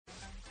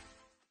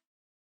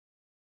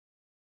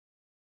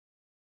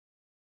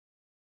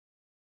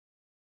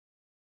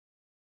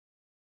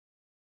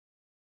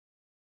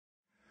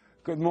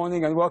Good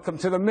morning and welcome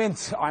to The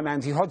Mint. I'm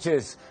Andy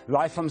Hodges,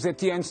 live from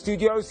ZTN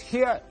Studios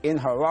here in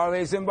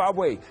Harare,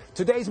 Zimbabwe.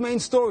 Today's main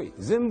story,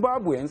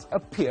 Zimbabweans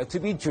appear to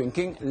be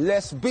drinking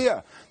less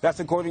beer.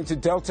 That's according to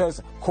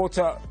Delta's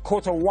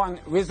quarter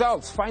one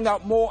results. Find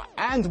out more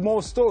and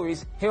more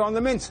stories here on The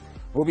Mint.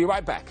 We'll be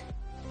right back.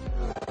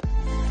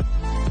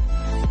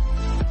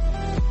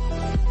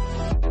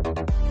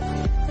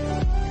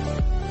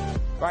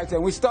 Right,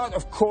 and we start,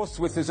 of course,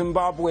 with the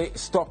Zimbabwe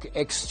Stock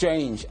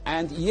Exchange.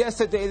 And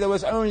yesterday there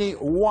was only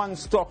one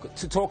stock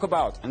to talk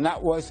about, and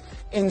that was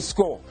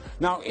Inscore.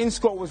 Now,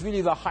 Inscore was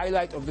really the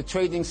highlight of the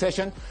trading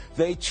session.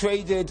 They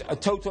traded a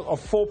total of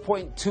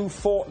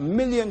 4.24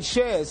 million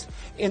shares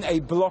in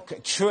a block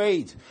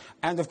trade.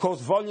 And, of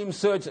course, volume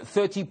surged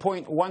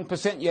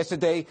 30.1%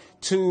 yesterday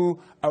to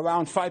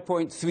around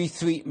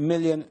 5.33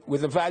 million,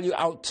 with the value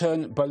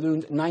outturn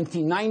ballooned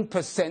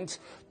 99%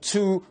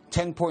 to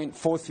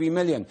 10.43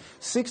 million.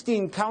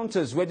 16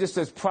 counters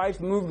registers price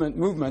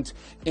movement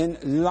in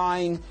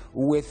line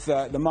with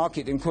the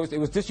market. Of course, it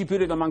was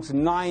distributed amongst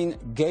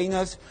 9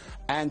 gainers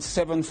and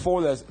 7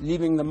 fallers,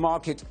 leaving the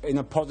market in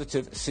a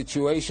positive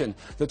situation.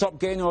 The top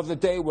gainer of the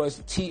day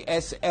was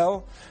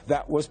TSL,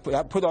 that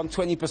put on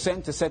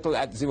 20% to settle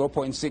at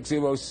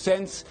 0.60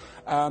 cents,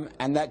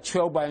 and that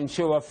trailed by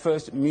insurer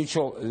First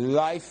Mutual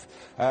Life.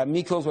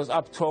 Meikles was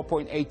up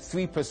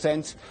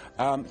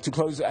 12.83% to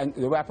close and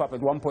wrap up at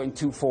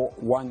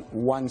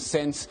 1.2411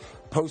 cents.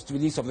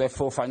 Post-release of their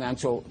full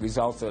financial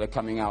results that are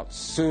coming out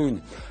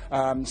soon.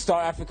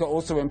 Star Africa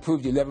also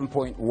improved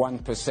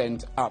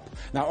 11.1% up.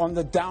 Now, on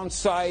the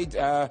downside,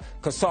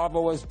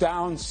 Cassava was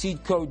down,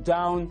 Seedco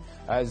down,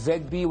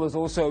 ZB was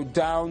also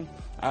down.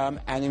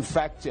 And in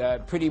fact,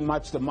 pretty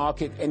much the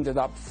market ended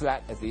up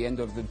flat at the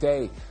end of the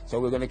day. So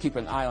we're going to keep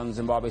an eye on the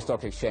Zimbabwe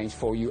Stock Exchange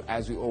for you,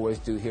 as we always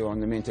do here on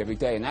The Mint every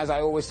day. And as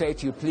I always say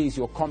to you, please,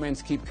 your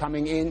comments keep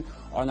coming in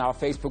on our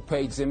Facebook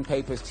page, Zim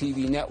Papers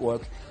TV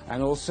Network,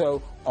 and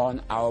also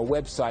on our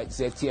website,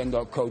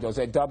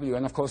 ztn.co.zw.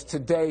 And of course,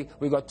 today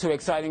we've got 2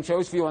 exciting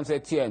shows for you on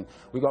ZTN.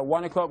 We've got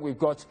 1 o'clock, we've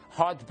got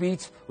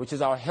Heartbeat, which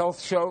is our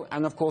health show,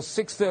 and of course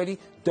 6:30,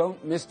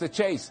 don't miss the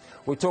chase.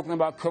 We're talking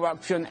about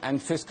corruption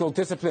and fiscal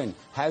discipline.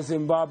 Has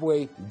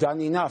Zimbabwe done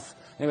enough?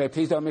 Anyway,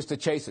 please don't miss the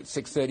chase at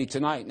 6:30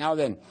 tonight. Now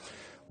then,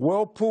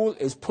 Whirlpool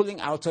is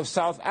pulling out of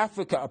South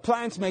Africa.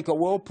 Appliance maker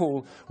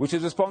Whirlpool, which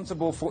is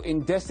responsible for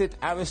Indesit,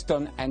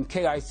 Ariston and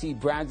KIC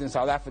brands in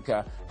South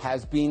Africa,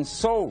 has been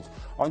sold.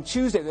 On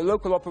Tuesday, the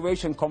local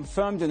operation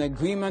confirmed an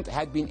agreement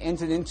had been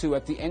entered into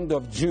at the end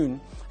of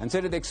June and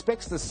said it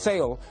expects the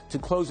sale to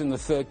close in the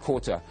 3rd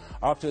quarter,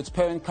 after its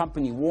parent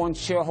company warned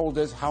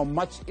shareholders how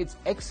much its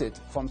exit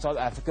from South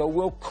Africa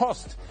will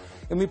cost.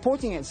 In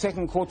reporting its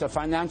 2nd quarter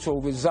financial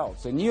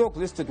results, the New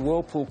York-listed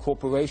Whirlpool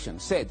Corporation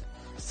said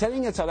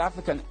selling its South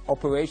African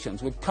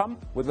operations would come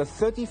with a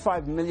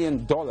 $35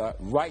 million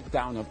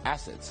write-down of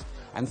assets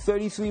and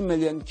 $33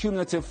 million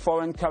cumulative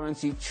foreign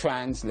currency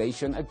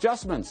translation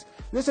adjustments.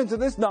 Listen to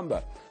this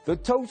number. The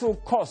total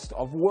cost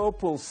of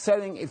Whirlpool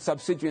selling its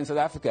subsidiary in South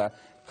Africa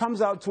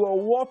comes out to a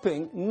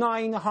whopping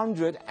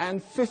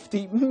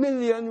 950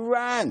 million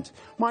rand.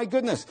 My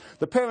goodness.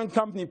 The parent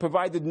company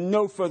provided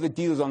no further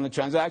details on the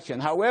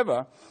transaction.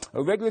 However,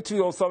 a regulatory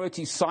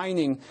authority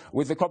signing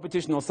with the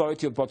Competition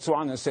Authority of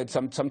Botswana said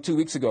some 2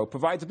 weeks ago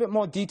provides a bit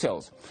more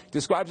details.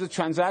 Describes a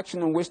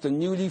transaction in which the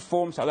newly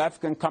formed South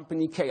African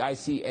company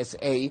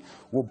KICSA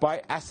will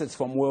buy assets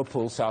from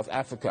Whirlpool South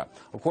Africa.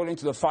 According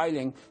to the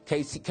filing,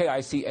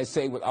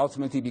 KICSA will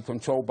ultimately be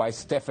controlled by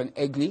Stefan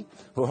Egli,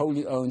 who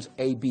wholly owns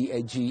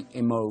ABAG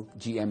Immo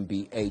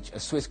GmbH, a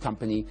Swiss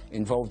company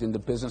involved in the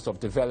business of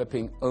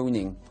developing,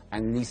 owning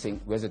and leasing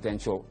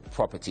residential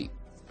property.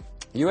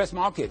 U.S.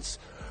 markets.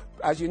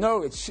 As you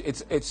know, it's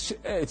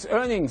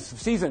earnings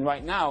season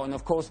right now, and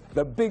of course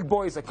the big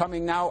boys are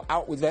coming now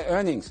out with their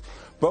earnings.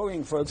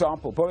 Boeing, for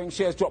example, Boeing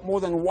shares dropped more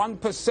than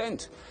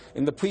 1%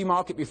 in the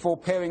pre-market before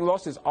paring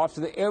losses after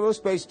the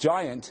aerospace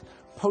giant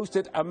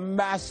posted a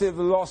massive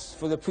loss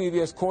for the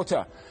previous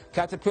quarter.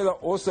 Caterpillar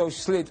also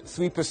slid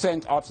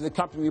 3% after the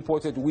company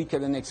reported weaker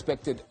than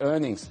expected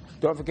earnings.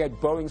 Don't forget,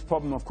 Boeing's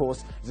problem, of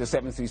course, is the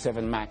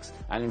 737 MAX.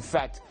 And in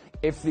fact,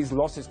 if these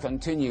losses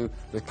continue,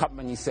 the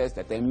company says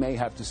that they may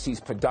have to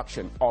cease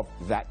production of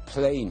that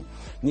plane.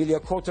 Nearly a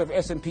quarter of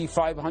S&P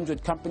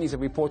 500 companies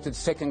have reported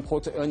 2nd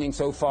quarter earnings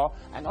so far,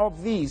 and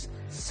of these,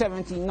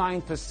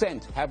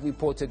 79% have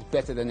reported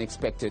better than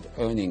expected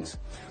earnings.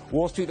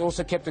 Wall Street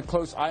also kept a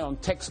close eye on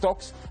tech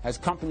stocks as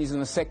companies in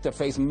the sector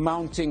face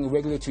mounting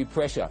regulatory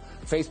pressure.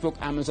 Facebook,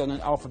 Amazon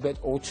and Alphabet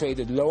all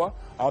traded lower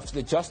after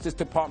the Justice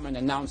Department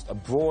announced a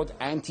broad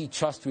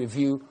antitrust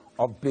review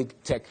of big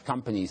tech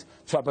companies.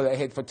 Trouble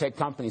ahead for tech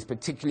companies,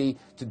 particularly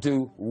to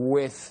do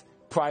with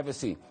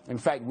privacy. In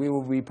fact, we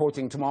will be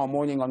reporting tomorrow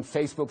morning on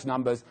Facebook's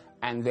numbers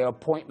and their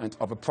appointment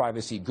of a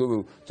privacy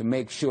guru to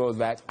make sure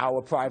that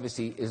our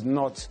privacy is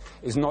not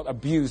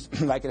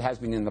abused like it has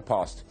been in the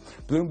past.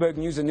 Bloomberg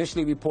News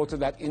initially reported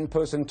that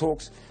in-person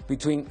talks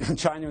between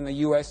China and the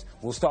U.S.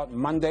 will start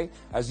Monday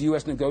as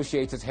U.S.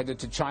 negotiators headed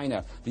to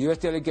China. The U.S.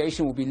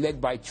 delegation will be led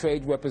by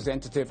Trade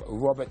Representative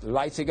Robert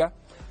Lighthizer,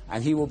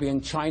 and he will be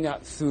in China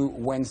through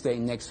Wednesday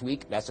next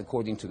week. That's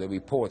according to the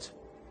report.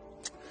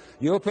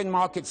 European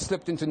markets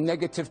slipped into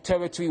negative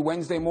territory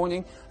Wednesday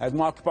morning as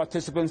market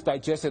participants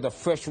digested a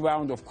fresh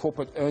round of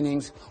corporate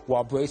earnings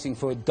while bracing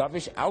for a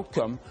dovish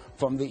outcome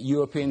from the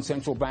European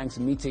Central Bank's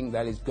meeting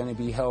that is going to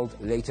be held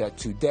later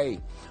today.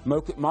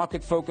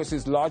 Market focus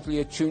is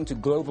largely attuned to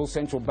global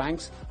central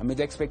banks amid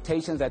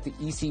expectations that the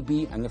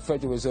ECB and the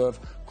Federal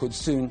Reserve could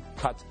soon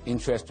cut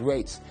interest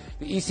rates.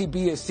 The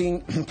ECB is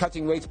seen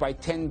cutting rates by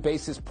 10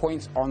 basis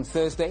points on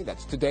Thursday,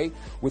 that's today,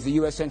 with the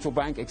U.S. Central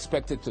Bank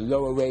expected to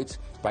lower rates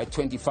by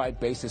 25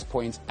 basis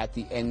points at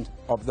the end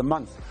of the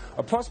month.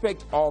 A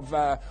prospect of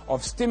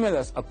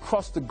stimulus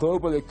across the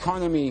global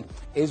economy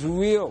is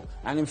real,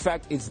 and in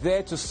fact it's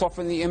there to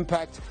soften the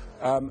impact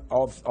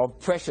of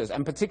pressures,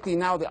 and particularly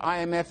now the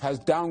IMF has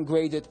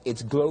downgraded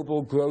its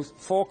global growth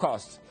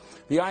forecasts.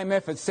 The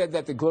IMF has said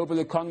that the global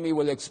economy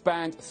will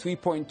expand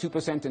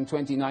 3.2% in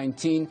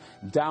 2019,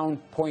 down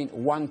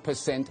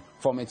 0.1%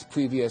 from its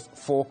previous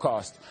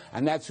forecast.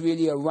 And that's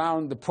really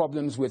around the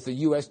problems with the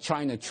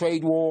US-China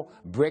trade war,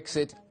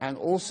 Brexit, and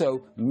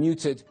also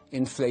muted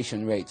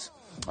inflation rates.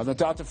 On the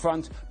data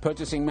front,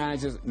 Purchasing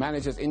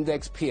Managers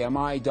Index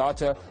PMI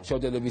data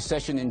showed that the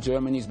recession in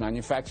Germany's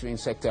manufacturing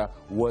sector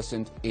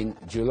worsened in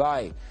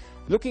July.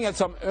 Looking at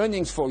some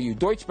earnings for you,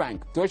 Deutsche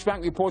Bank. Deutsche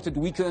Bank reported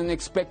weaker than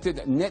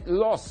expected net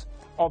loss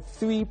of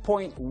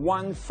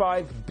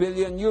 3.15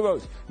 billion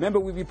euros. Remember,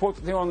 we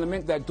reported here on the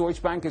Mint that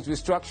Deutsche Bank is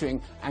restructuring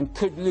and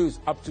could lose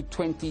up to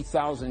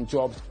 20,000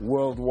 jobs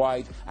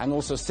worldwide, and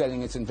also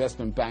selling its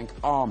investment bank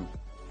arm.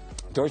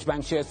 Deutsche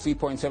Bank shares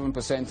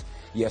 3.7%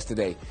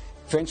 yesterday.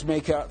 French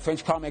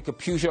car maker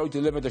Peugeot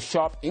delivered a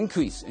sharp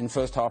increase in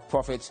first-half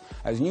profits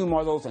as new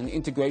models and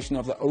integration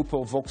of the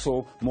Opel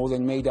Vauxhall more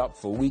than made up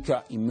for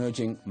weaker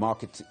emerging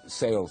market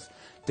sales.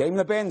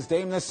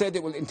 Daimler said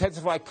it will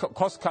intensify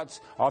cost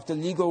cuts after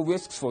legal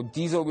risks for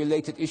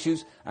diesel-related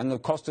issues and the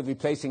cost of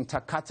replacing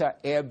Takata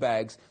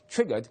airbags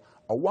triggered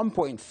a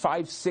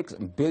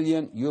 1.56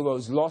 billion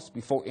euros loss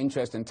before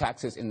interest and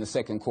taxes in the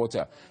second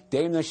quarter.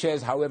 Daimler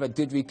shares, however,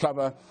 did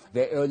recover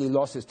their early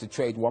losses to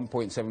trade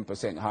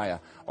 1.7%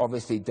 higher.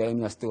 Obviously,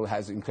 Daimler still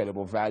has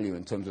incredible value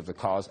in terms of the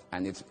cars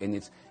and its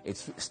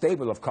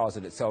stable of cars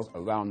that it sells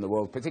around the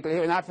world, particularly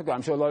here in Africa.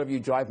 I'm sure a lot of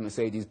you drive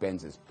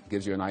Mercedes-Benzes.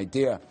 Gives you an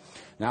idea.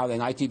 Now then,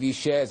 ITV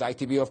shares.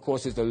 ITV, of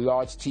course, is the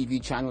large TV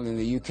channel in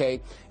the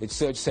UK. It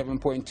surged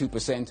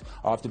 7.2%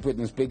 after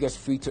Britain's biggest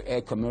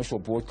free-to-air commercial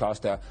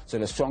broadcaster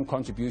said a strong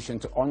contribution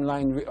to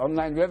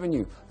online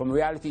revenue from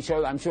reality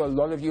shows I'm sure a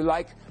lot of you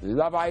like,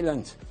 Love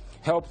Island,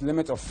 helped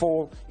limit a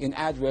fall in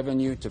ad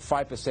revenue to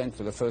 5%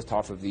 for the first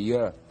half of the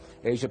year.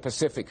 Asia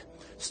Pacific.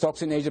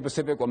 Stocks in Asia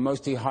Pacific were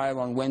mostly higher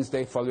on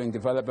Wednesday following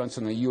developments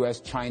on the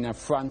US-China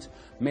front.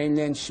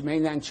 Mainland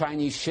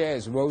Chinese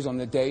shares rose on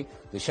the day,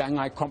 the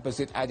Shanghai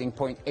Composite adding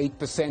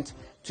 0.8%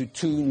 to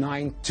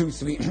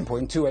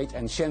 2923.28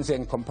 and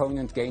Shenzhen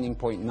Component gaining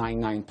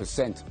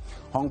 0.99%.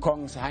 Hong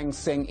Kong's Hang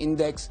Seng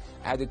Index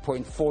added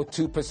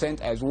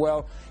 0.42% as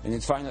well. In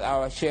its final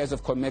hour, shares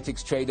of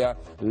cosmetics trader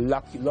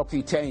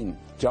L'Occitane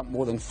jumped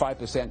more than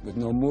 5%, with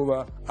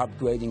Nomura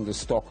upgrading the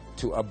stock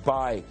to a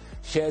buy.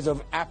 Shares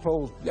of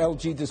Apple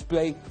LG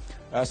Display,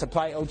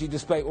 Supply LG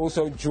Display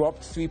also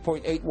dropped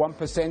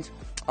 3.81%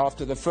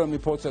 after the firm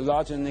reports a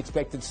larger than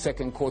expected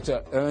second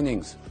quarter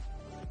earnings.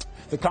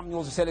 The company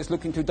also said it's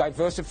looking to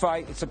diversify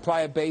its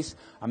supplier base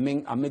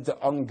amid the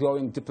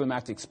ongoing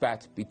diplomatic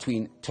spat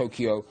between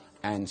Tokyo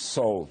and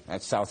Seoul,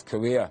 that's South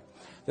Korea.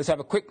 Let's have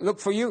a quick look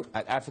for you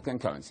at African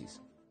currencies.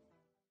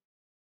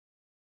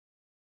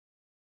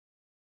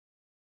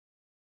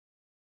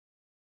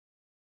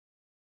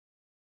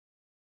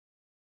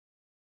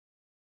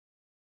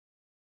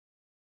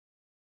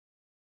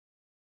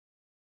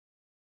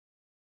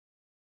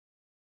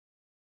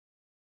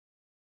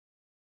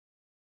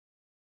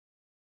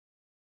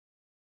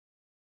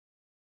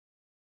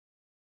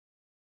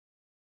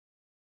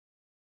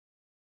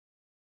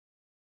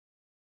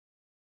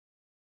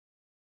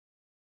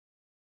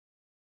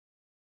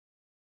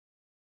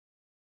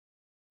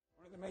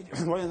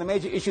 One of the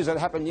major issues that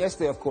happened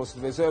yesterday, of course,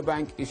 the Reserve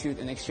Bank issued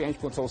an exchange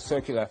control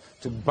circular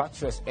to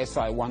buttress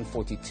SI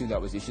 142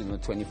 that was issued on the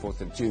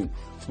 24th of June.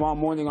 Tomorrow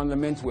morning on the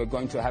Mint, we're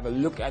going to have a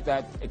look at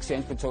that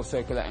exchange control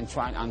circular and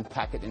try and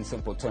unpack it in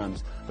simple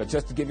terms. But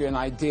just to give you an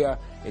idea,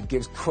 it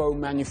gives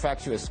chrome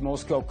manufacturers,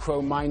 small-scale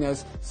chrome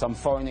miners, some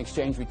foreign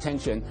exchange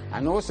retention,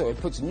 and also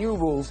it puts new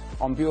rules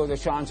on Bureau de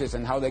Changes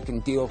and how they can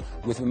deal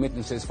with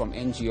remittances from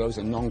NGOs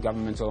and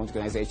non-governmental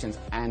organizations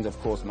and, of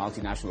course,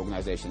 multinational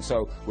organizations.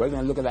 So we're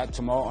going to look at that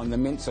tomorrow tomorrow on the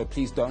Mint, so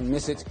please don't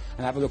miss it.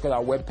 And have a look at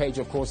our webpage,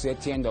 of course,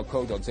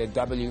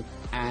 ztn.co.zw,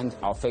 and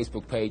our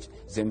Facebook page,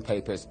 Zim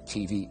Papers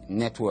TV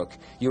Network.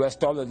 The US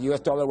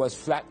dollar was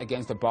flat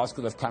against a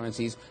basket of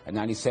currencies at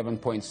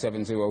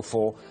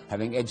 97.704,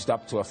 having edged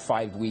up to a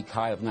 5-week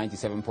high of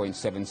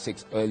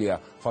 97.76 earlier,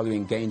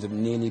 following gains of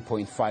nearly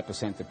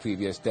 0.5% the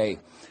previous day.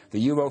 The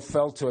euro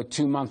fell to a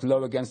 2-month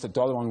low against the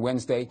dollar on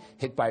Wednesday,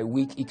 hit by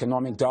weak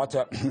economic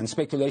data and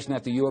speculation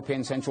that the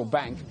European Central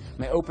Bank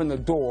may open the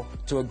door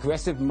to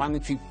aggressive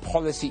monetary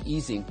policy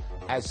easing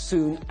as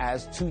soon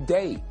as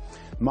today.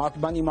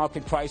 Money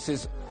market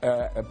prices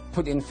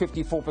put in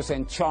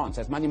 54% chance,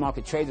 as money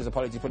market traders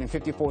apologies put in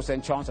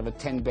 54% chance of a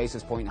 10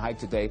 basis point hike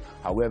today.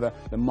 However,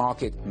 the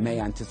market may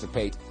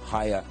anticipate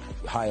higher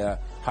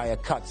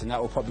cuts, and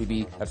that will probably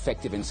be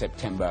effective in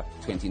September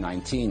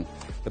 2019.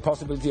 The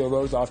possibility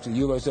arose after the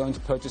Eurozone's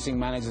Purchasing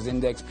Managers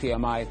Index,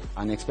 PMI,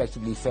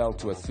 unexpectedly fell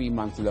to a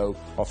 3-month low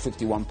of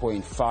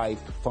 51.5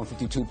 from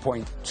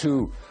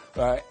 52.2.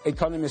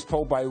 Economists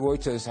polled by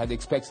Reuters had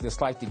expected a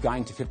slight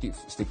decline to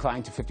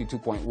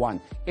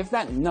 52.1. If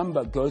that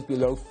number goes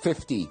below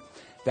 50,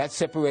 that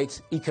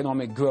separates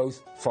economic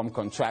growth from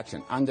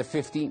contraction. Under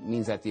 50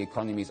 means that the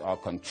economies are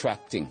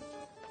contracting.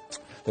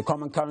 The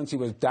common currency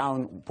was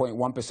down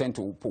 0.1%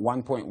 to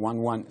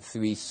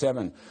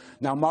 1.1137.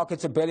 Now,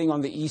 markets are betting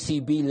on the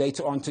ECB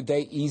later on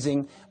today,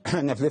 easing,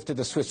 and have lifted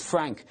the Swiss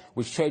franc,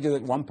 which traded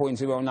at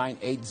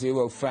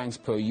 1.0980 francs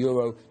per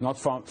euro, not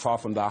far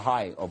from the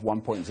high of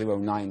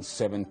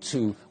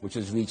 1.0972, which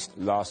was reached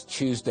last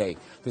Tuesday.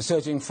 The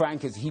surging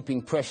franc is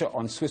heaping pressure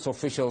on Swiss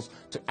officials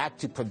to act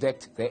to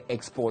protect their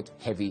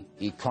export-heavy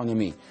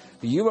economy.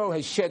 The euro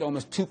has shed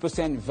almost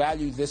 2%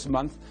 value this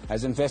month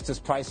as investors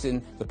price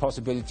in the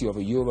possibility of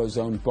a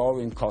Eurozone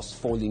borrowing costs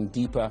falling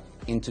deeper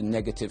into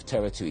negative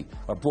territory.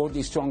 A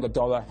broadly stronger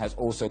dollar has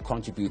also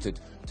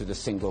contributed to the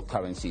single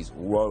currency's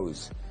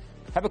woes.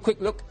 Have a quick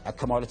look at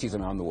commodities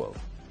around the world.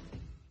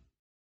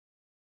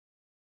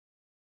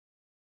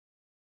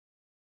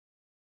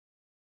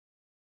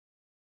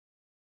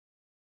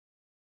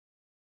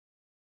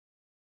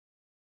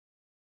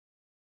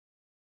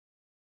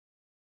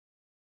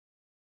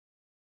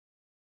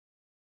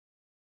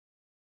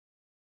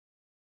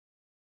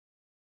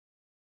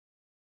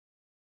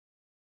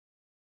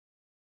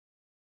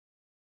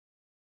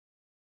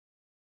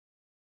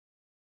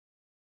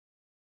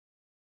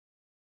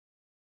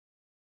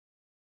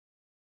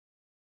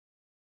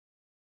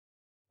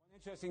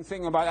 Interesting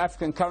thing about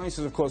African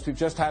currencies, of course, we've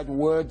just had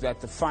word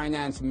that the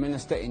finance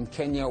minister in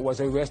Kenya was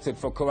arrested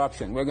for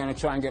corruption. We're going to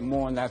try and get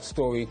more on that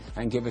story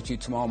and give it to you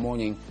tomorrow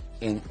morning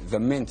in the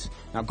Mint.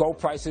 Now, gold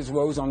prices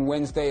rose on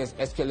Wednesday as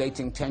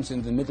escalating tensions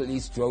in the Middle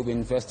East drove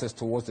investors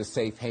towards the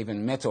safe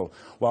haven metal,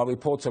 while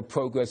reports of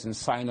progress in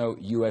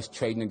Sino-US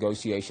trade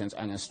negotiations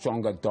and a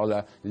stronger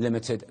dollar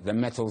limited the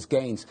metal's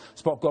gains.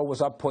 Spot gold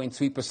was up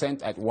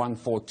 0.3% at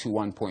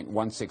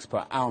 1421.16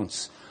 per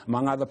ounce.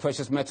 Among other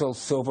precious metals,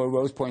 silver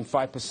rose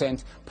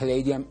 0.5%,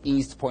 palladium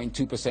eased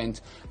 0.2%,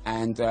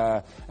 and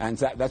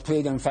that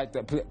palladium, in fact,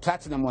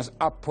 platinum was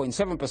up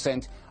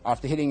 0.7%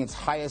 after hitting its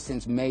highest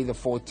since May the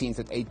 14th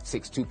at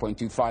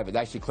 862.25. It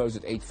actually closed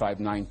at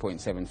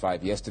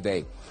 859.75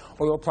 yesterday.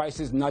 Oil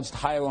prices nudged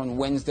higher on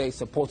Wednesday,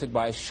 supported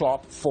by a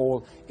sharp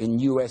fall in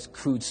U.S.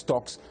 crude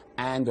stocks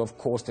and, of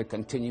course, the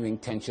continuing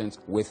tensions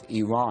with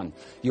Iran.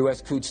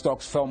 U.S. crude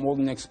stocks fell more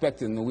than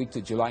expected in the week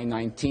to July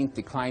 19th,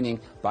 declining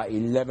by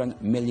 11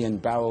 million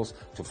barrels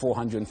to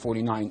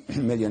 449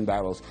 million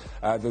barrels.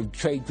 The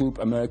trade group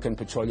American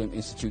Petroleum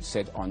Institute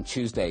said on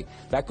Tuesday.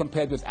 That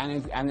compared with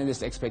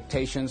analyst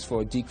expectations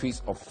for a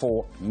decrease of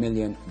 4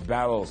 million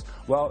barrels.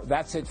 Well,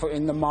 that's it for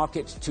In the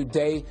Market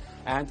today.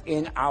 And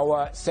in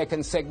our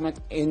second segment,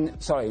 in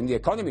the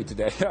economy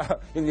today,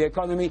 in the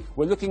economy,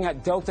 we're looking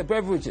at Delta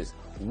Beverages.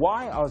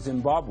 Why are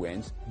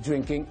Zimbabweans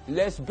drinking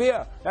less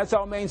beer? That's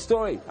our main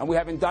story. And we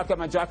have Ndaka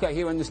Majaka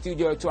here in the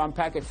studio to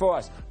unpack it for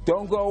us.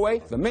 Don't go away.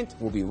 The Mint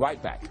will be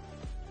right back.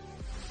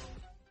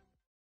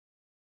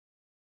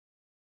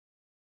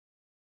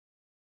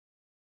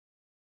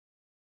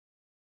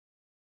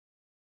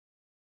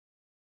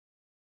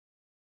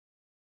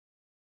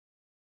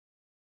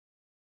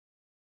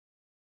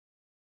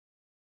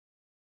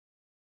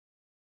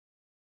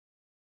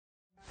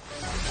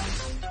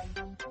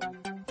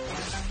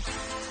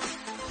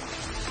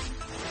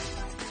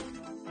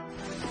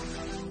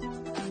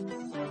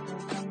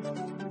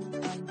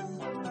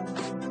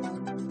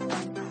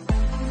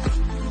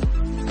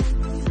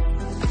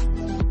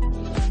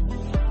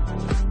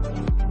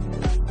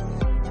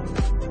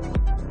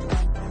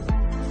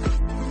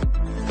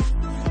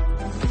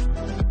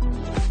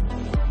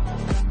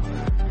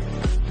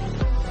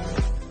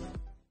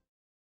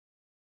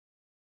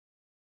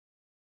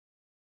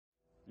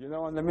 You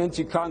know, on the Mint,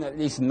 you can't at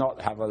least not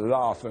have a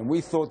laugh. And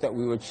we thought that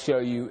we would show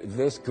you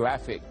this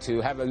graphic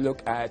to have a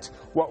look at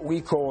what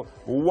we call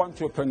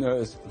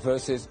entrepreneurs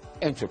versus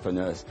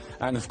entrepreneurs.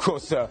 And of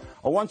course, a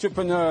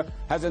entrepreneur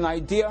has an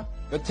idea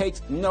but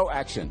takes no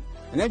action.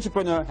 An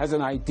entrepreneur has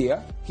an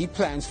idea, he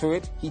plans for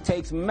it, he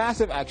takes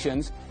massive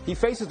actions, he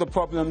faces the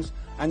problems,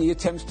 and he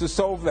attempts to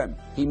solve them.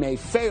 He may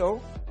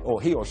fail,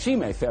 or he or she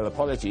may fail,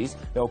 apologies.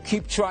 They'll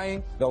keep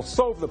trying, they'll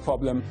solve the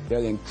problem,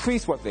 they'll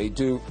increase what they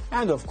do,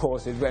 and of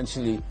course,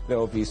 eventually,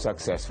 they'll be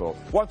successful.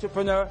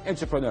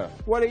 Entrepreneur,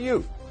 what are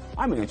you?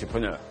 I'm an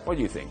entrepreneur. What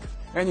do you think?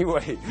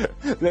 Anyway,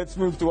 let's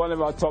move to one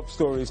of our top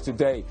stories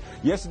today.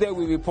 Yesterday,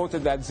 we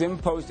reported that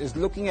Zimpost is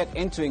looking at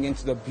entering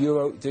into the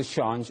bureau de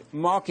change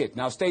market.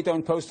 Now,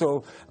 state-owned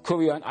postal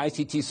courier and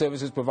ICT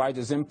services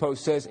provider Zimpost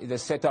says it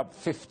has set up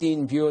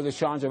 15 bureau de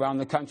change around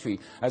the country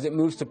as it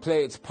moves to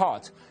play its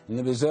part in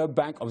the Reserve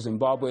Bank of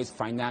Zimbabwe's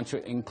financial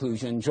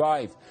inclusion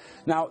drive.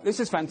 Now, this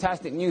is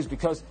fantastic news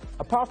because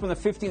apart from the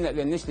 15 that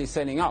they're initially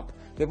setting up,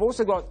 they've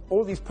also got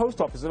all these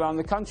post offices around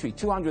the country,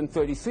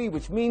 233,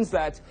 which means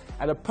that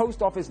at a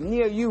post office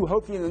near you,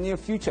 hopefully in the near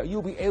future,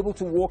 you'll be able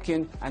to walk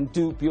in and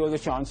do bureau de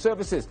change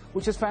services,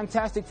 which is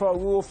fantastic for our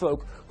rural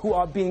folk who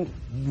are being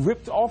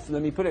ripped off,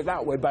 let me put it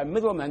that way, by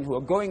middlemen who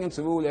are going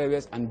into rural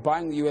areas and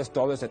buying the US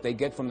dollars that they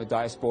get from the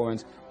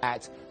diasporans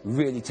at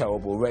really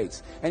terrible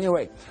rates.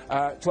 Anyway,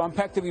 to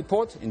unpack the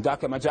report,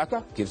 Indaka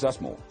Majaka gives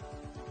us more.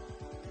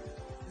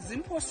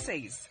 Zimpost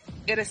says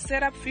it has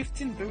set up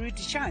 15 bureau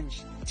de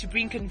change to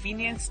bring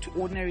convenience to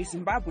ordinary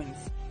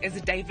Zimbabweans as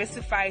it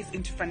diversifies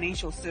into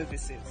financial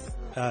services.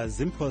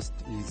 Zimpost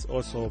is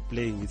also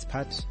playing its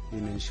part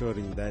in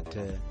ensuring that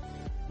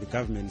the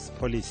government's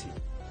policy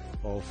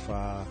of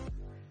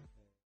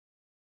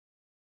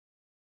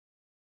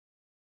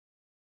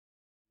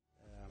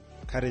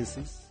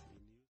currencies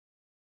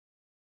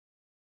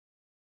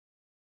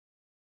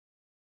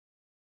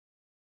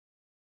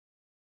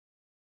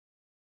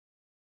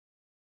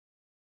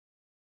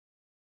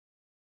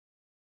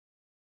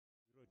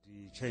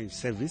change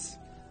service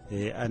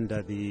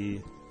under the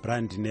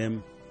brand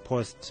name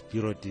Post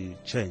Bureau de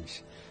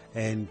Change,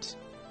 and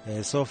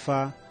so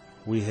far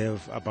we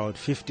have about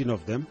 15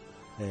 of them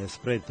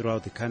spread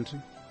throughout the country,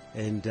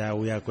 and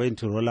we are going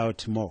to roll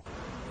out more.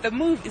 The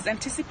move is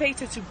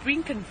anticipated to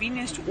bring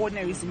convenience to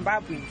ordinary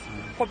Zimbabweans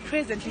who are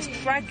presently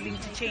struggling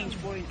to change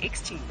foreign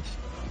exchange.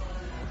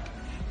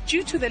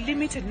 Due to the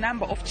limited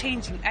number of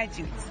changing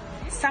agents,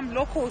 some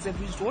locals have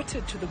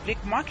resorted to the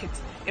black market,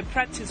 a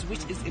practice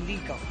which is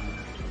illegal.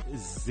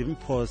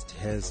 Zimpost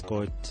has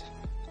got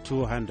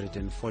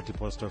 240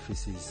 post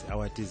offices.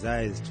 Our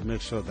desire is to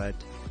make sure that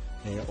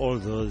all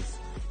those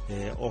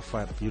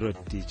offer bureau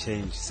de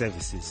change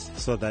services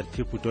so that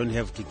people don't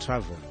have to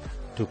travel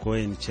to go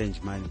and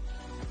change money,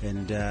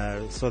 and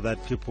so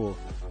that people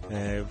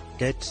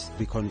get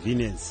the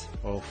convenience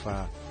of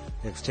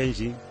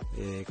exchanging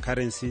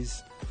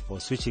currencies or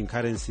switching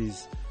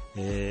currencies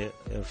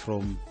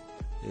from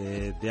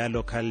their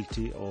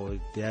locality or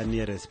their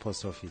nearest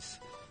post office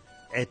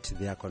at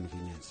their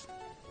convenience.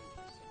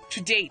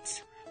 To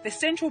date, the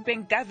central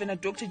bank governor,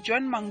 Dr.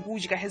 John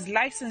Mangujika, has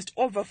licensed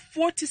over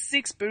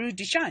 46 bureau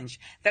de change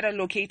that are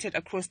located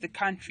across the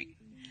country.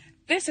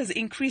 This has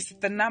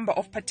increased the number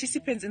of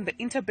participants in the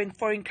interbank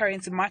foreign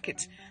currency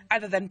market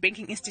other than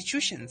banking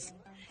institutions.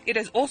 It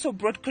has also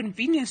brought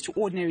convenience to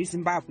ordinary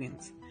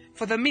Zimbabweans.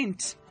 For the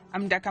Mint,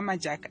 I'm Ndaka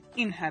Majaka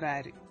in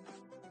Harare.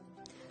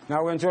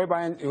 Now we're joined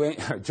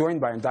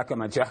by Ndaka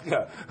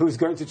Majaka, who's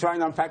going to try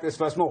and unpack this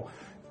first more.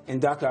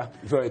 Ndaka,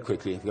 very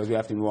quickly, because we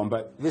have to move on,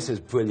 but this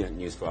is brilliant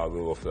news for our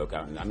rural folk.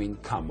 I mean,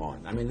 come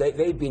on. I mean,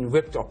 they've been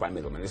ripped off by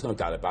middlemen. There's no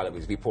doubt about it.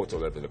 There's reports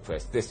all over the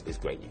press. This is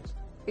great news.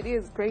 It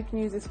is great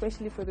news,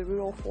 especially for the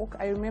rural folk.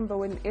 I remember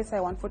when SI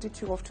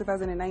 142 of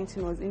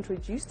 2019 was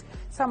introduced,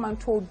 someone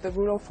told the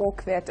rural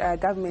folk that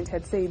government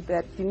had said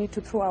that you need to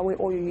throw away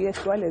all your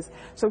US dollars.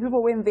 So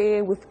people went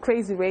there with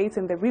crazy rates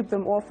and they ripped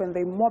them off and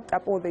they mopped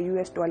up all the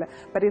US dollar.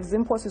 But if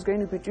Zimpost is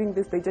going to be doing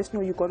this, they just know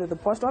you go to the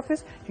post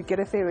office, you get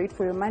a fair rate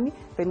for your money,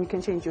 then you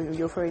can change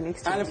your foreign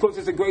exchange. And of course,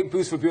 it's a great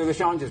boost for bureau de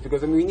changes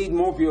because we need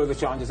more bureau de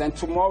changes. And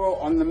tomorrow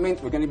on the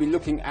Mint, we're going to be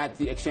looking at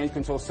the exchange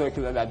control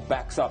circular that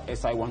backs up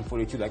SI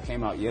 142 that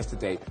came out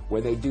yesterday, where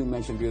they do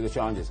mention bureau de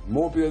changes.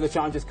 More bureau de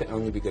changes can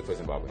only be good for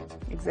Zimbabweans.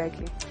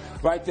 Exactly.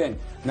 Right then.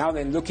 Now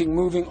then,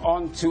 moving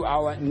on to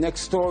our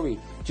next story.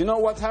 Do you know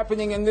what's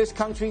happening in this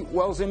country?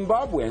 Well,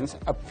 Zimbabweans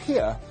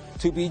appear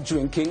to be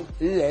drinking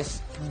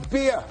less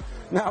beer.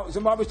 Now,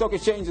 Zimbabwe Stock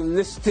Exchange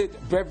listed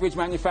beverage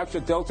manufacturer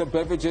Delta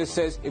Beverages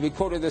says it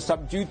recorded a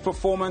subdued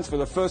performance for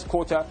the first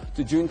quarter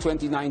to June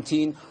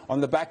 2019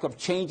 on the back of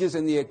changes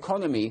in the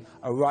economy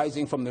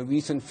arising from the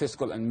recent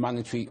fiscal and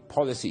monetary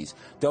policies.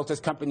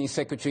 Delta's company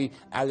secretary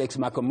Alex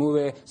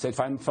Makamure said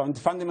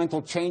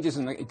fundamental changes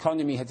in the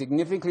economy had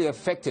significantly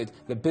affected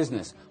the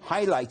business,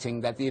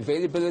 highlighting that the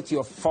availability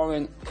of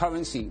foreign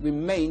currency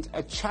remained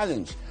a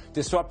challenge,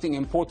 disrupting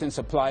important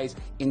supplies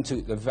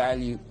into the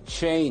value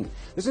chain.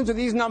 Listen to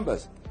these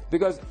numbers.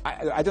 because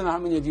I don't know how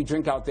many of you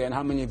drink out there and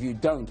how many of you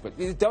don't, but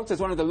Delta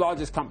is one of the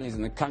largest companies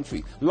in the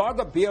country.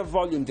 Lager beer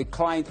volume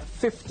declined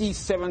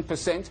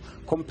 57%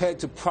 compared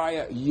to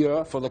prior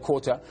year for the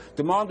quarter.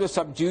 Demand was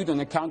subdued on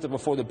account of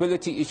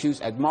affordability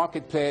issues as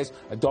market players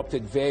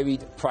adopted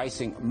varied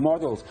pricing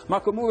models.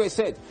 Makamure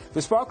said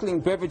the sparkling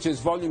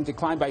beverages volume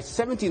declined by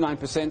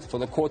 79% for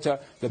the quarter.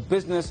 The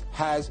business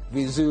has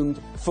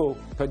resumed full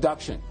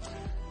production.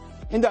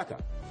 In Dhaka,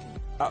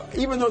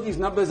 even though these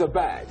numbers are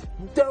bad,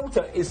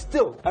 Delta is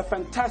still a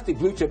fantastic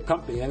blue chip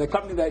company, and a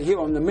company that here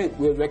on the Mint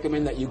we would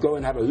recommend that you go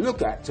and have a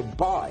look at to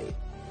buy.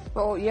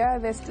 Well, yeah,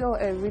 they're still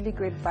a really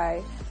great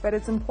buy, but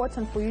it's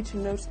important for you to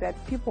note that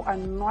people are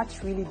not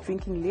really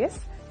drinking less,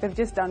 they've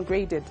just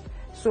downgraded.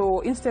 So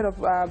instead of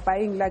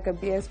buying lager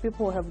beers,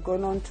 people have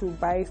gone on to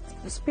buy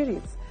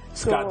spirits.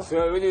 Chibuku.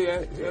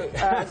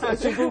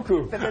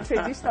 The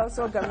traditional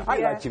sorghum beer. I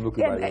like Chibuku,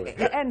 by the way.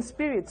 And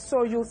spirits.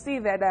 So you'll see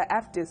that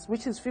AFDIS,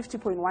 which is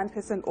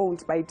 50.1%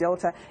 owned by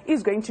Delta,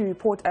 is going to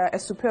report a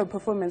superb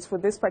performance for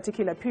this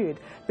particular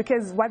period,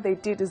 because what they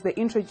did is they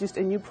introduced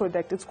a new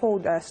product. It's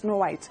called Snow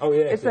White. Oh,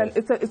 yes,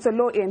 it's a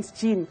low-end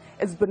gin.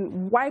 It's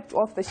been wiped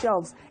off the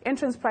shelves.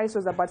 Entrance price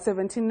was about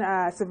 17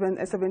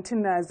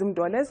 Zim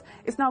dollars.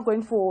 It's now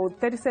going for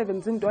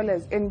 37 Zim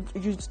dollars, and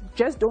you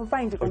just don't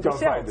find it on the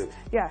shelves.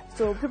 Yeah,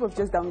 so people have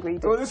just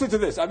downgraded. Well, listen to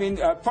this. I mean,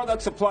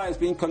 product supply has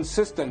been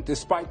consistent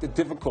despite the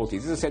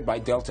difficulties, this is said by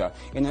Delta,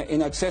 in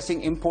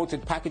accessing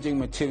imported packaging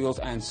materials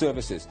and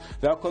services.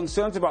 There are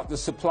concerns about the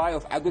supply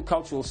of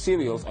agricultural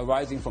cereals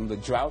arising from the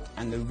drought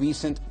and the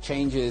recent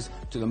changes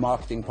to the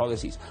marketing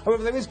policies.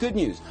 However, there is good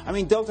news. I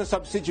mean, Delta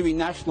subsidiary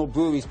National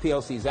Breweries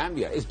PLC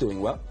Zambia is doing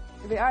well.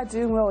 They are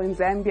doing well in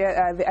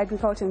Zambia. The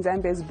agriculture in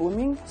Zambia is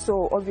booming,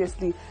 so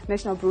obviously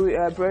National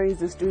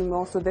Breweries is doing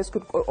well, so this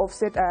could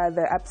offset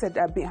the upset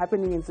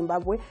happening in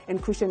Zimbabwe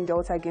and cushion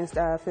Delta against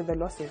further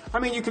losses. I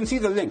mean, you can see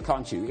the link,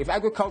 can't you? If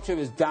agriculture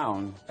is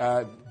down,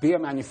 beer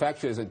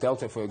manufacturers at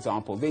Delta, for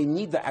example, they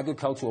need the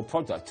agricultural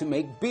product to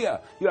make beer.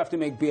 You have to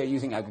make beer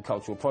using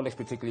agricultural products,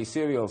 particularly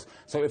cereals.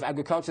 So if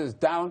agriculture is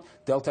down,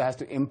 Delta has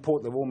to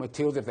import the raw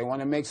materials if they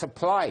want to make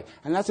supply,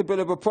 and that's a bit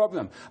of a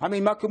problem. I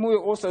mean,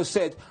 Makamura also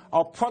said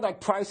our product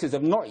prices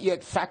have not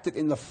yet factored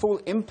in the full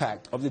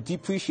impact of the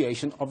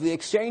depreciation of the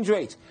exchange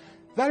rate.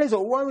 That is a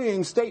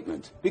worrying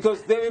statement,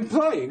 because they're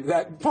implying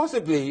that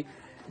possibly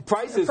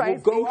prices will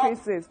go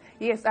increases. Up.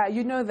 Yes,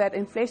 you know that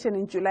inflation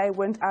in July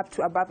went up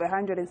to above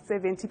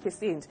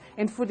 170%,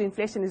 and food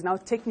inflation is now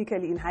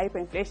technically in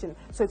hyperinflation.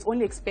 So it's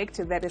only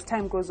expected that as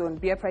time goes on,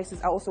 beer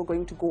prices are also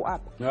going to go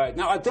up. Right.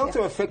 Now, are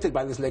Delta affected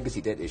by this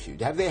legacy debt issue?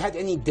 Have they had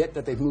any debt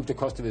that they've moved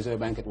across the Reserve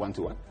Bank at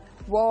 1-to-1?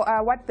 Well,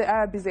 what the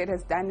RBZ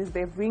has done is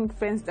they've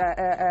ring-fenced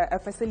a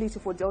facility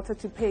for Delta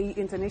to pay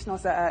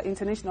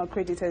international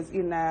creditors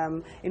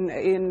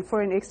in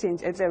foreign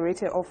exchange at a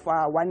rate of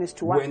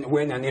 1:1.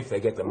 When and if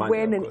they get the money.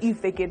 When and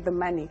if they get the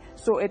money.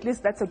 So at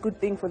least that's a good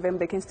thing for them.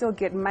 They can still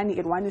get money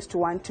at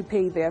 1:1 to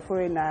pay their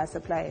foreign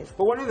suppliers.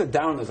 But one of the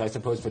downers, I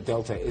suppose, for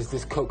Delta is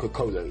this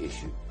Coca-Cola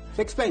issue.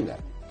 So explain that.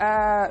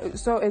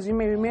 So as you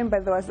may remember,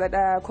 there was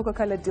that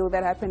Coca-Cola deal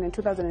that happened in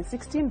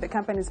 2016. The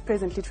company is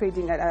presently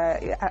trading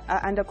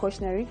under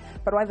cautionary.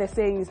 But what they're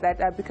saying is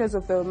that because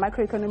of the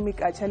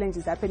macroeconomic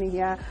challenges happening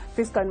here,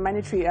 fiscal and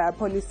monetary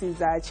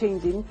policies are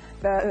changing,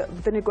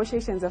 the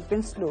negotiations have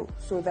been slow.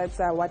 So that's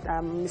what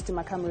Mr.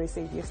 Makamure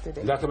said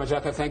yesterday. Dr.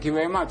 Majaka, thank you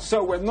very much.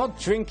 So we're not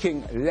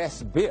drinking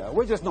less beer.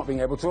 We're just not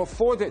being able to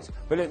afford it.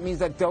 But it means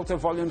that Delta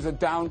volumes are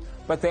down,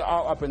 but they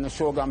are up in the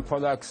Shogun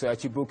products,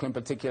 Chibuku in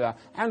particular.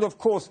 And of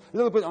course, a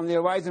little bit on the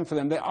horizon for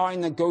them. They are in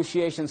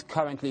negotiations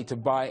currently to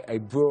buy a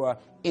brewer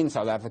in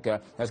South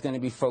Africa that's going to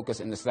be focused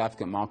in the South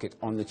African market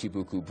on the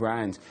Chibuku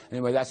brand.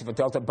 Anyway, that's it for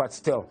Delta, but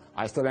still,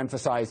 I still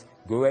emphasize,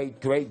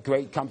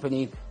 great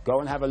company. Go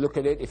and have a look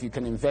at it. If you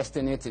can invest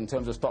in it in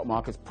terms of stock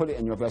markets, put it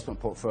in your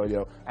investment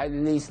portfolio. At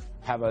least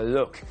have a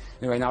look.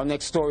 Anyway, now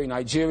next story,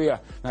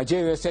 Nigeria.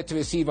 Nigeria is set to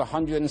receive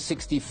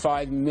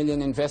 165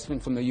 million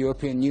investment from the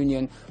European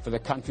Union for the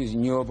country's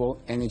renewable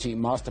energy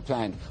master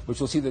plan, which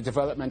will see the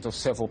development of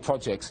several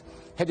projects.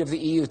 Head of the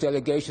EU's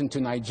delegation to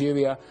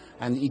Nigeria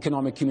and the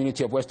Economic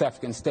Community of West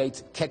African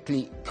States,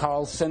 Ketley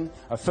Carlson,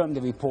 affirmed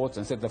the report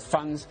and said the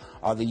funds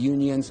are the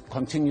Union's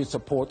continued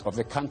support of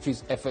the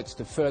country's efforts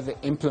to further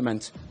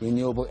implement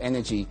renewable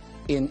energy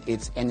in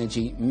its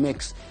energy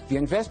mix. The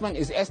investment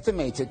is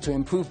estimated to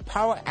improve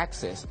power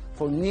access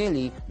for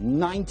nearly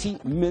 90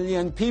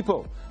 million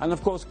people and,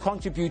 of course,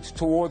 contribute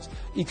towards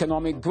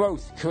economic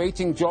growth,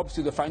 creating jobs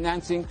through the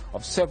financing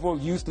of several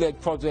youth-led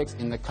projects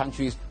in the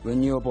country's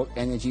renewable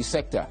energy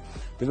sector.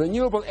 The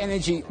Renewable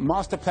Energy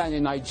Master Plan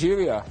in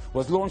Nigeria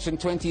was launched in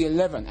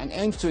 2011 and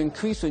aims to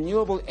increase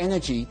renewable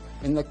energy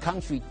in the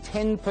country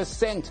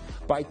 10%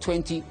 by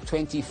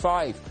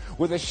 2025.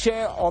 With a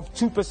share of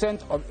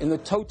 2% in the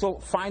total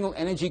final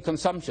energy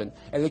consumption,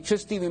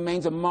 electricity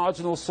remains a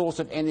marginal source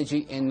of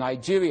energy in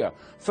Nigeria.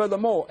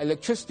 Furthermore,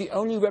 electricity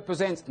only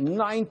represents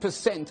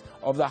 9%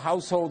 of the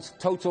household's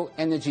total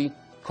energy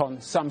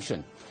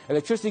consumption.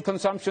 Electricity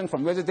consumption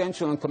from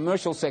residential and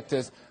commercial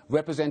sectors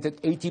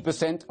represented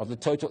 80% of the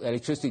total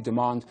electricity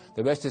demand.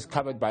 The rest is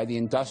covered by the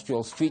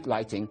industrial, street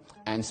lighting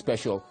and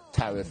special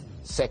tariff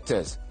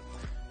sectors.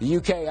 The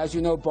UK, as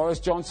you know, Boris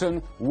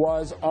Johnson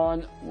was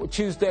on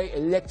Tuesday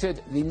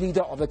elected the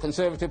leader of the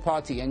Conservative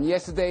Party, and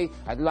yesterday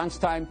at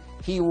lunchtime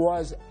he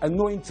was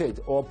anointed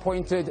or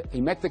appointed. He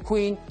met the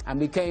Queen and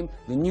became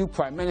the new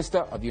Prime Minister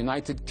of the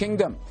United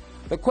Kingdom.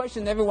 The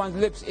question on everyone's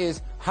lips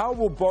is, how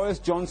will Boris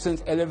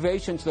Johnson's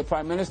elevation to the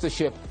Prime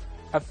Ministership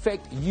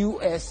affect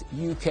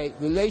US-UK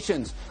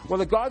relations? Well,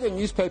 the Guardian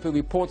newspaper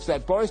reports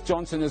that Boris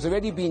Johnson has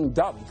already been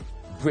dubbed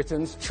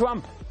Britain's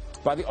Trump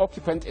by the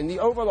occupant in the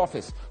Oval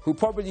Office, who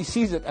probably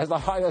sees it as the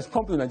highest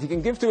compliment he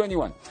can give to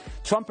anyone.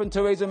 Trump and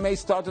Theresa May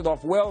started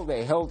off well.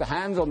 They held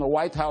hands on the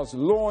White House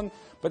lawn,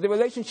 but the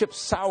relationship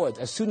soured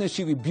as soon as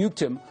she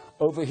rebuked him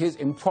over his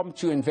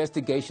impromptu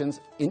interventions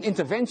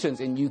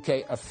in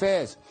UK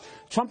affairs.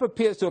 Trump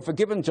appears to have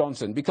forgiven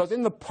Johnson because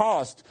in the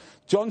past,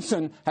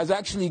 Johnson has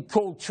actually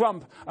called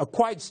Trump a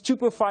quite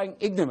stupefying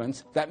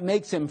ignorance that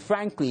makes him,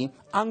 frankly,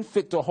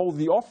 unfit to hold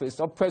the office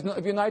of President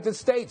of the United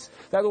States.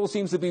 That all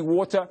seems to be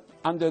water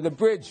under the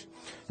bridge.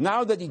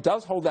 Now that he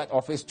does hold that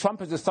office, Trump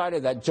has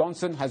decided that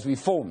Johnson has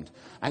reformed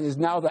and is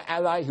now the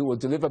ally who will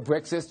deliver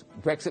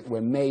Brexit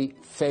where May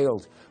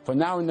failed. For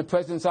now, in the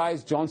president's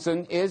eyes,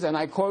 Johnson is, and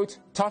I quote,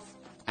 tough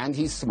and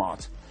he's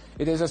smart.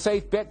 It is a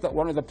safe bet that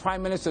one of the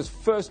Prime Minister's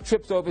first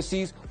trips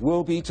overseas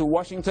will be to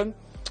Washington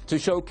to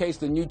showcase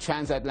the new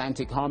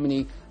transatlantic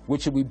harmony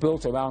which will be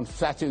built around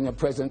flattering a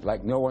president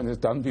like no one has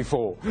done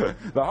before.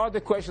 The harder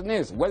question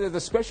is whether the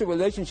special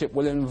relationship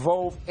will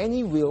involve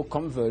any real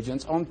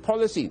convergence on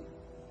policy.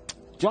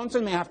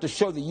 Johnson may have to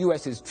show the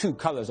US's true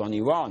colors on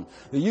Iran.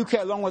 The UK,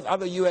 along with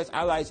other US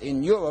allies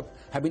in Europe,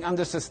 have been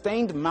under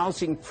sustained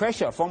mounting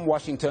pressure from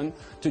Washington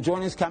to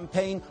join his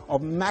campaign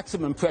of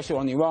maximum pressure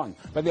on Iran.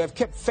 But they have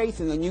kept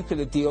faith in the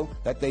nuclear deal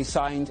that they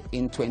signed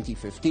in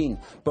 2015.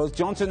 Both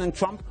Johnson and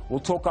Trump will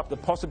talk up the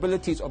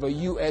possibilities of a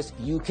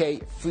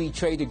US-UK free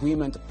trade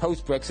agreement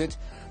post-Brexit.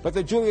 But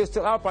the jury is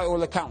still out by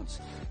all accounts.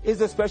 Is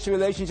the special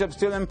relationship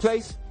still in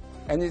place?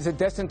 And is it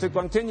destined to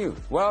continue?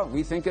 Well,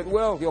 we think it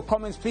will. Your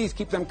comments, please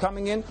keep them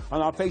coming in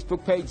on our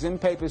Facebook page, Zim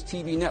Papers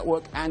TV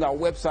Network, and our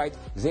website,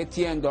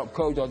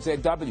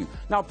 ztn.co.zw.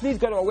 Now, please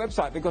go to our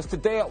website, because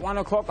today at 1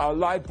 o'clock, our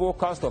live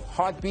broadcast of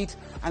Heartbeat,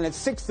 and at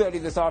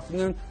 6:30 this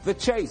afternoon, The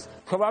Chase,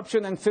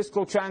 Corruption and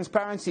Fiscal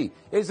Transparency.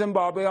 Is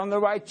Zimbabwe on the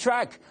right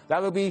track?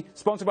 That'll be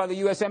sponsored by the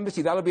U.S.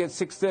 Embassy. That'll be at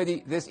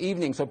 6:30 this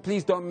evening. So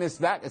please don't miss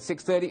that at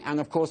 6:30, and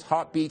of course,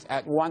 Heartbeat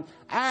at 1,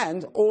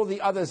 and all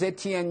the other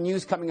ZTN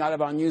news coming out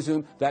of our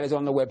newsroom that is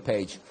on the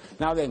webpage.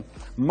 Now then,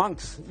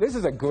 monks, this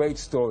is a great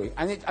story.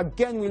 And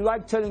again, we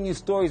like telling you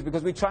stories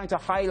because we're trying to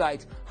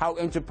highlight how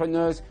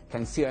entrepreneurs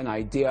can see an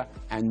idea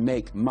and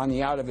make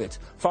money out of it.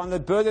 Founder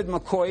Bernard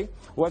McCoy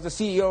was the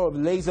CEO of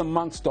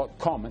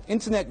LaserMonks.com, an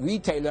internet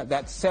retailer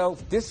that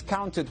sells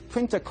discounted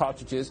printer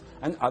cartridges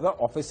and other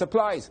office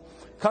supplies.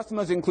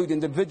 Customers include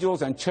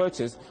individuals and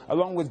churches,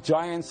 along with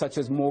giants such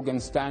as Morgan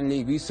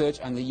Stanley Research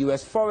and the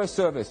U.S. Forest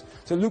Service.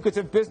 It's a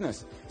lucrative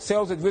business.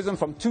 Sales had risen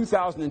from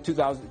 $2,000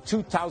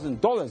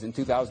 in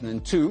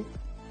 2002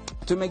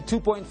 to make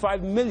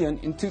 $2.5 million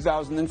in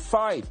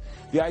 2005.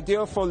 The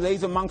idea for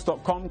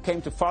LaserMonks.com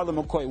came to Father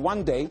McCoy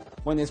one day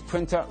when his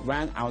printer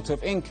ran out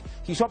of ink.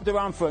 He shopped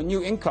around for a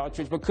new ink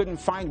cartridge but couldn't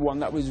find one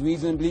that was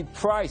reasonably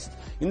priced.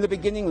 In the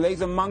beginning,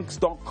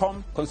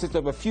 LaserMonks.com consisted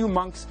of a few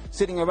monks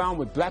sitting around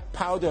with black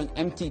powder and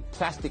empty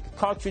plastic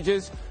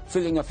cartridges,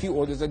 filling a few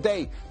orders a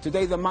day.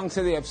 Today, the monks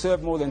say they have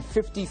served more than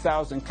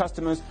 50,000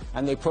 customers,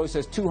 and they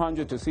process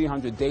 200 to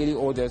 300 daily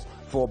orders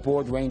for a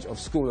broad range of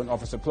school and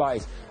office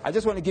supplies. I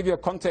just want to give you a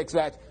context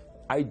that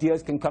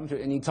ideas can come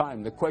to any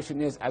time. The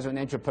question is, as an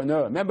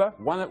entrepreneur, remember,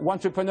 one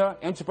entrepreneur,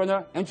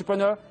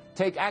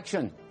 take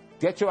action.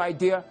 Get your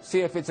idea,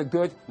 see if it's a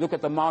good, look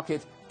at the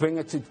market, bring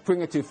it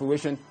to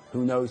fruition.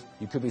 Who knows,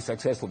 you could be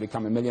successful,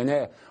 become a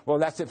millionaire. Well,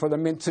 that's it for the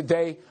Mint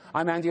today.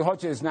 I'm Andy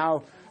Hodges.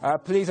 Now,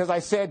 please, as I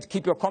said,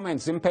 keep your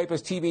comments. Zim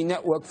Papers TV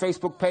Network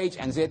Facebook page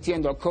and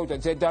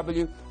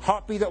ztn.co.zw.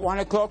 Heartbeat at 1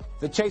 o'clock,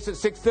 The Chase at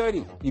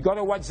 6:30. You got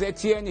to watch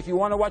ZTN if you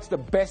want to watch the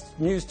best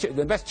news,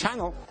 the best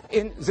channel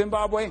in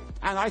Zimbabwe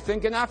and I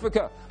think in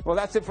Africa. Well,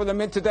 that's it for the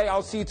Mint today.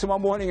 I'll see you tomorrow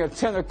morning at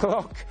 10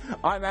 o'clock.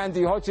 I'm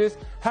Andy Hodges.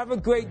 Have a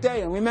great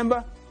day, and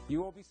remember,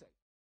 you will be safe.